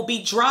 I will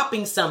be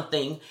dropping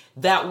something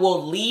that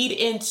will lead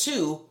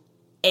into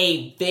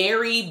a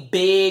very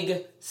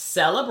big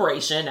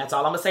celebration. That's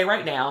all I'm going to say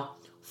right now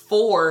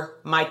for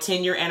my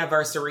 10-year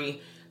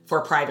anniversary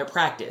for private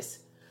practice.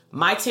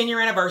 My 10-year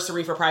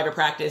anniversary for private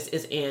practice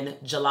is in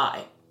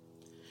July.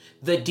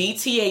 The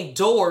DTA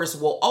doors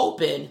will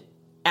open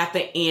at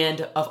the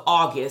end of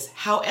August.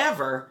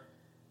 However,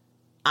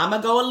 I'm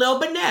going to go a little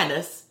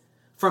bananas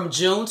from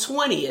June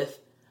 20th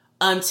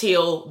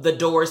until the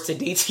doors to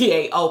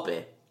DTA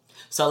open.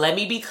 So let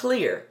me be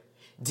clear.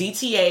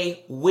 DTA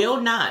will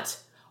not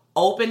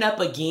open up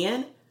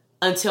again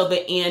until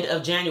the end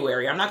of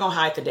January. I'm not going to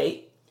hide the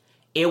date.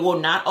 It will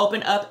not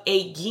open up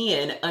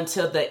again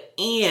until the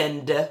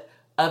end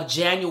of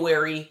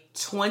January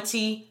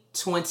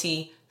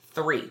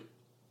 2023.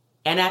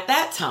 And at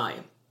that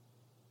time,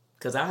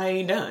 because I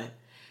ain't done,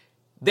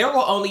 there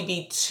will only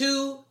be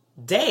 2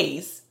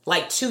 days,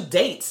 like 2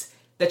 dates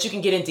that you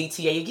can get in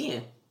DTA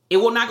again. It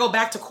will not go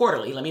back to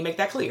quarterly. Let me make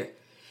that clear.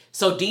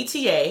 So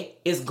DTA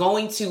is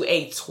going to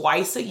a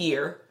twice a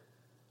year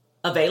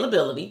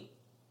availability.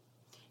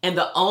 And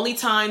the only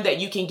time that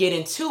you can get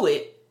into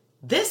it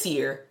this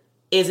year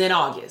is in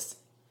August.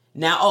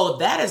 Now,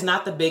 that is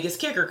not the biggest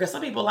kicker, because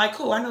some people are like,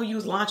 cool, I know you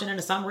was launching in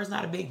the summer. It's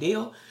not a big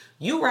deal.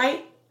 You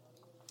right.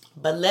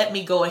 But let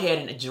me go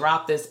ahead and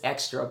drop this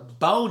extra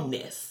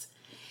bonus.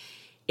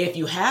 If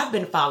you have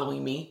been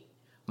following me,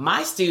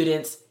 my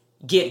students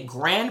get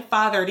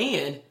grandfathered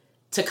in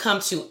to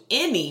come to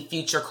any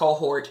future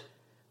cohort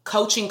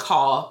coaching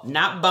call,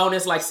 not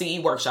bonus like CE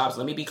workshops.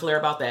 Let me be clear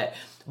about that.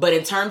 But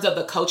in terms of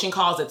the coaching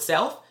calls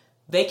itself,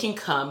 they can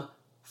come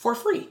for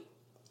free.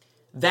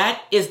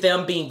 That is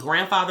them being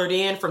grandfathered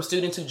in from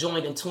students who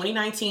joined in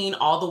 2019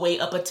 all the way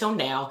up until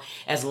now.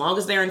 As long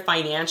as they're in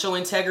financial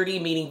integrity,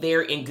 meaning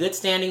they're in good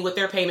standing with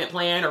their payment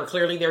plan, or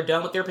clearly they're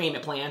done with their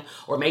payment plan,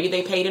 or maybe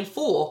they paid in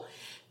full,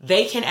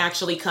 they can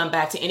actually come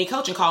back to any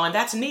coaching call. And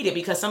that's needed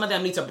because some of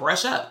them need to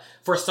brush up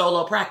for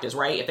solo practice,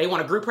 right? If they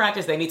want a group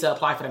practice, they need to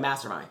apply for the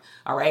mastermind.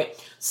 All right.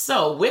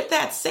 So with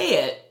that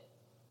said,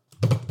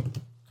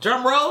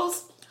 drum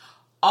rolls.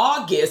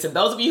 August, and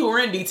those of you who are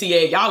in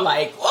DTA, y'all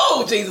like,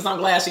 whoa, Jesus, I'm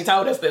glad she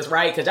told us this,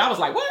 right? Because y'all was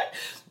like, what?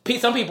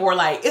 Some people were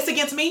like, it's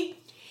against me.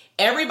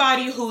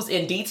 Everybody who's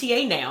in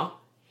DTA now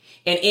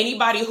and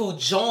anybody who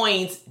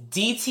joins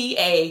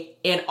DTA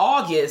in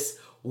August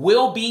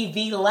will be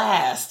the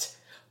last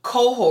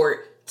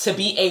cohort to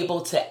be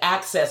able to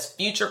access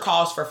future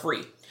calls for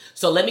free.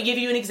 So let me give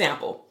you an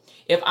example.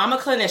 If I'm a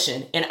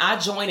clinician and I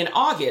join in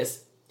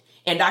August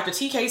and Dr.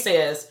 TK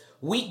says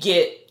we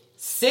get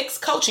 6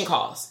 coaching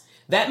calls,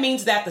 that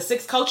means that the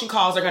 6 coaching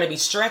calls are going to be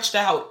stretched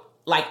out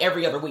like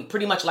every other week,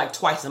 pretty much like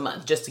twice a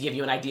month, just to give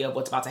you an idea of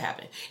what's about to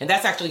happen. And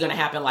that's actually going to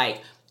happen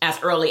like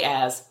as early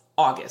as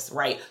August,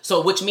 right?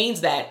 So which means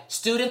that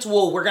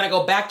we're going to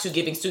go back to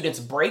giving students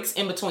breaks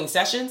in between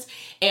sessions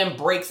and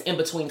breaks in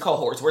between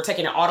cohorts. We're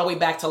taking it all the way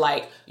back to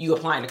like you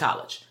applying to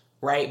college,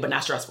 right? But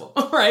not stressful,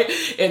 right?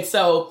 And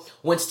so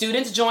when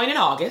students join in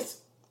August,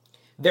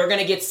 they're going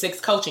to get 6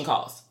 coaching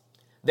calls.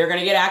 They're going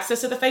to get access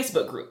to the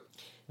Facebook group.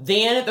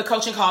 Then the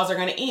coaching calls are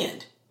going to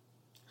end.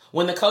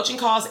 When the coaching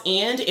calls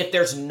end, if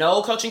there's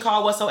no coaching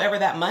call whatsoever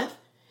that month,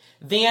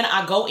 then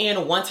I go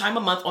in one time a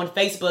month on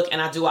Facebook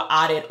and I do an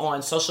audit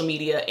on social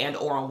media and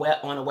or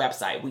on a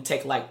website. We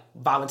take like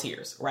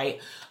volunteers, right?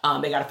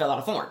 They got to fill out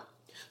a form.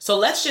 So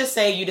let's just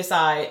say you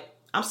decide,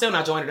 I'm still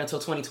not joining until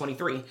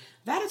 2023.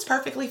 That is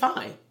perfectly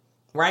fine,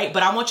 right?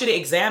 But I want you to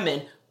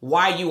examine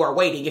why you are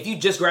waiting. If you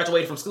just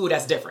graduated from school,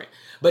 that's different.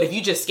 But if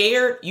you just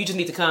scared, you just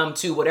need to come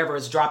to whatever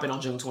is dropping on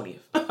June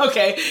 20th,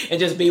 okay? And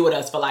just be with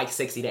us for like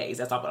 60 days.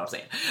 That's all what I'm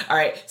saying. All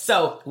right.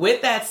 So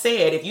with that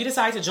said, if you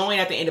decide to join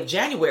at the end of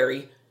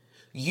January,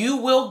 you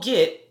will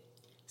get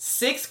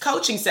 6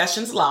 coaching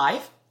sessions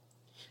live.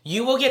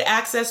 You will get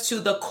access to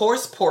the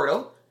course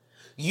portal.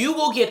 You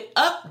will get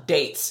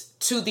updates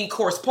to the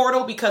course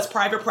portal because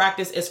private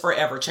practice is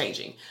forever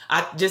changing.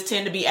 I just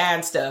tend to be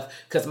adding stuff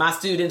because my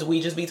students,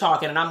 we just be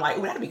talking and I'm like,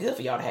 oh, that'd be good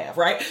for y'all to have,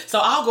 right? So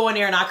I'll go in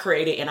there and I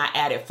create it and I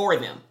add it for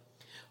them.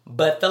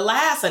 But the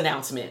last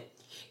announcement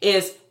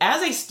is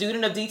as a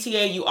student of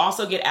DTA, you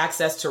also get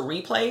access to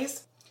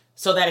replays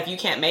so that if you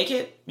can't make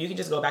it, you can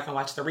just go back and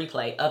watch the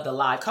replay of the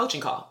live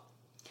coaching call.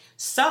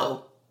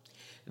 So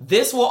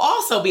this will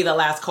also be the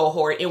last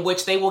cohort in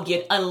which they will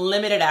get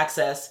unlimited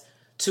access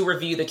to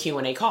review the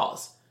Q&A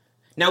calls.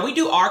 Now, we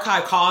do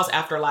archive calls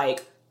after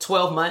like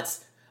 12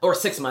 months or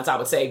 6 months, I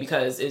would say,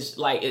 because it's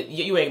like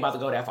you ain't about to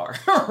go that far,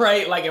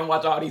 right? Like and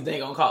watch all these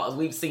dang on calls.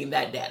 We've seen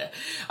that data.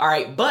 All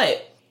right.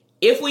 But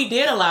if we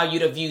did allow you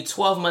to view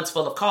 12 months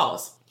full of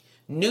calls,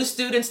 new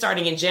students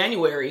starting in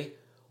January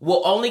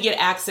will only get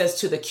access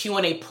to the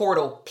Q&A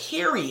portal,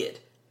 period,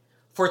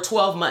 for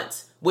 12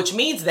 months, which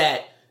means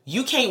that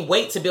You can't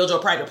wait to build your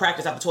private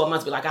practice after 12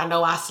 months. Be like, I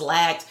know I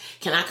slacked.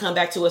 Can I come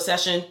back to a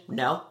session?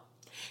 No.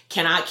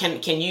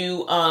 Can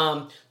you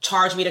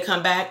charge me to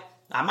come back?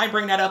 I might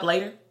bring that up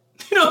later.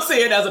 You know what I'm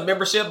saying? As a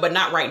membership, but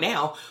not right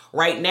now.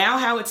 Right now,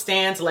 how it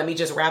stands, let me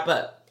just wrap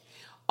up.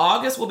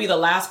 August will be the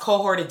last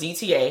cohort of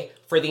DTA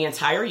for the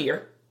entire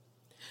year.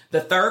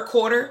 The third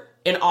quarter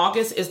in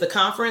August is the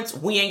conference.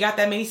 We ain't got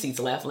that many seats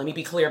left. Let me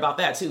be clear about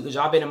that too, because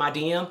y'all been in my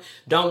DM.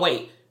 Don't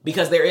wait,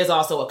 because there is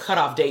also a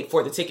cutoff date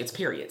for the tickets,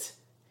 period.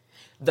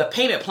 The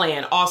payment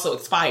plan also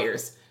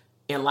expires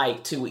in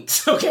like 2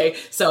 weeks, okay?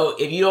 So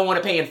if you don't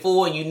want to pay in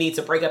full and you need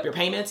to break up your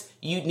payments,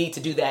 you need to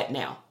do that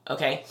now,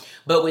 okay?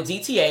 But with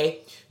DTA,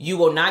 you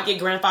will not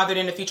get grandfathered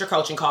into future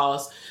coaching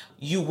calls.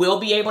 You will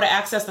be able to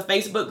access the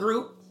Facebook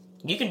group.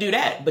 You can do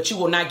that, but you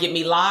will not get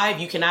me live.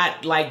 You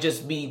cannot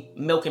just be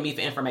milking me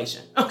for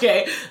information,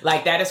 okay?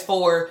 That is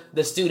for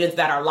the students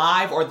that are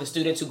live or the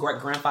students who got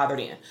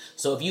grandfathered in.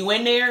 So if you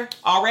in there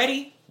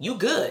already, you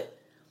good.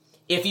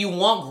 If you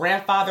want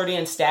grandfathered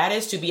in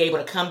status to be able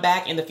to come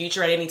back in the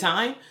future at any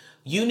time,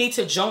 you need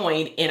to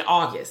join in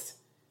August.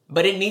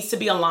 But it needs to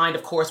be aligned,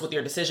 of course, with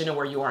your decision and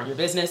where you are in your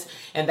business.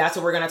 And that's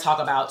what we're going to talk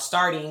about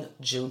starting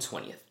June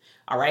 20th.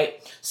 All right.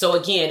 So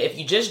again, if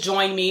you just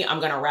joined me, I'm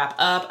going to wrap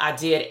up. I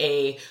did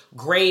a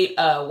great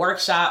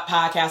workshop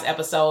podcast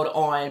episode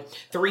on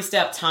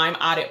 3-step time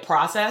audit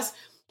process.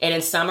 And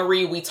in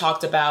summary, we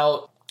talked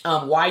about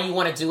why you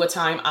want to do a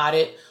time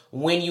audit,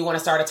 when you want to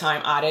start a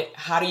time audit,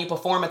 how do you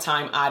perform a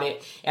time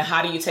audit, and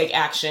how do you take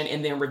action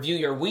and then review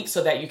your week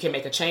so that you can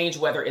make a change,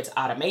 whether it's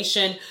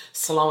automation,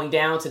 slowing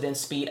down to then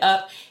speed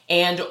up,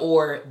 and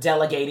or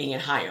delegating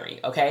and hiring,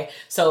 okay?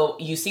 So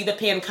you see the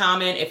pinned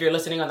comment if you're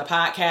listening on the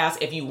podcast.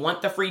 If you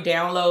want the free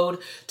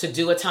download to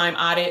do a time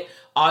audit,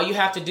 all you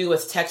have to do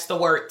is text the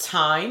word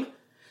time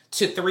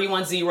to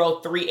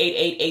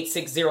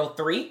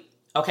 310-388-8603.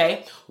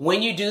 Okay.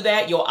 When you do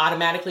that, you'll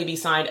automatically be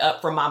signed up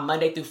for my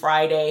Monday through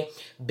Friday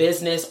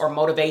business or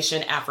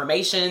motivation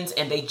affirmations.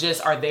 And they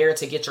just are there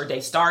to get your day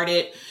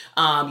started.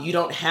 You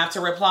don't have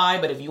to reply,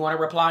 but if you want to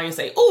reply and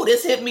say, oh,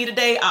 this hit me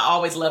today, I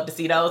always love to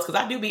see those because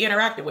I do be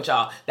interactive with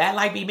y'all. That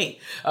like be me.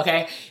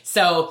 Okay.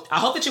 So I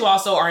hope that you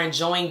also are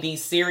enjoying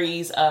these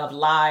series of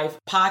live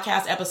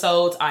podcast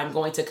episodes. I'm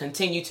going to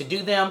continue to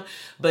do them.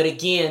 But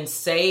again,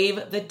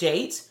 save the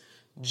date,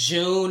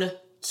 June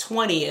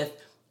 20th.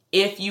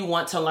 If you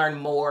want to learn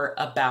more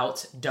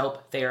about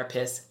Dope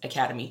Therapist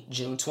Academy,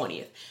 June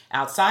 20th.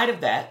 Outside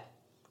of that,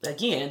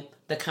 again,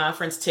 the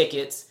conference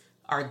tickets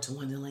are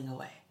dwindling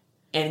away.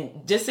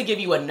 And just to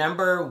give you a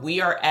number, we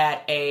are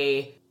at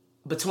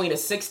between a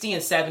 60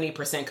 and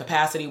 70%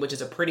 capacity, which is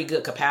a pretty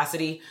good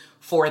capacity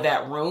for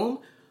that room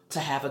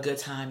to have a good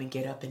time and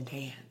get up and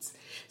dance.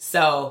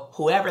 So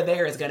whoever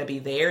there is going to be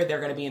there, they're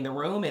going to be in the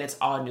room, and it's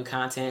all new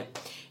content.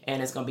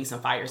 And it's going to be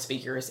some fire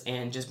speakers,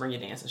 and just bring your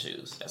dancing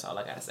shoes. That's all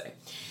I got to say.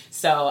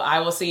 So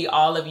I will see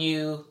all of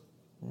you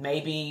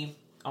maybe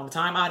on the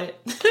time audit.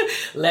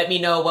 Let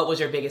me know what was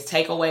your biggest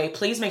takeaway.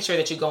 Please make sure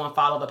that you go and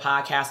follow the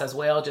podcast as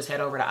well. Just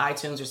head over to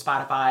iTunes or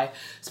Spotify,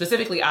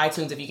 specifically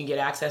iTunes if you can get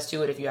access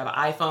to it if you have an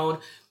iPhone.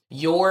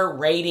 Your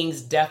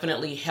ratings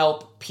definitely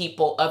help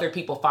other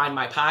people find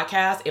my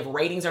podcast. If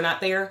ratings are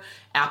not there,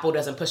 Apple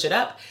doesn't push it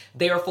up.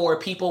 Therefore,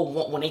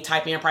 people, when they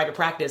type in private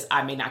practice,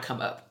 I may not come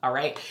up. All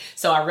right.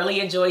 So I really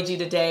enjoyed you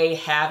today.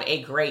 Have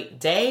a great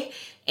day.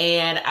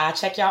 And I'll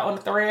check y'all on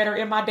the thread or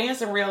in my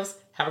dancing reels.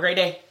 Have a great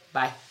day.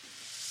 Bye.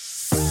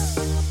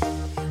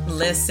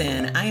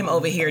 Listen, I am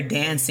over here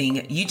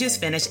dancing. You just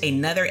finished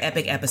another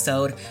epic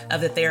episode of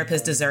the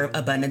Therapists Deserve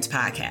Abundance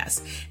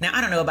podcast. Now,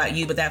 I don't know about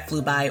you, but that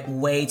flew by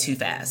way too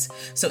fast.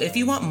 So if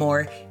you want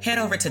more, head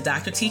over to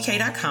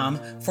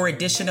drtk.com for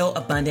additional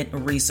abundant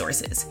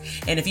resources.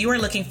 And if you are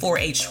looking for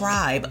a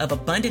tribe of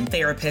abundant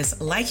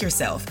therapists like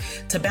yourself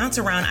to bounce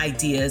around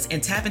ideas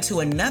and tap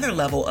into another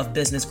level of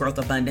business growth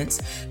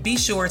abundance, be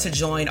sure to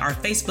join our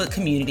Facebook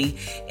community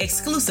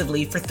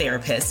exclusively for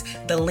therapists.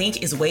 The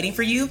link is waiting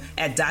for you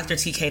at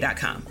drtk.com.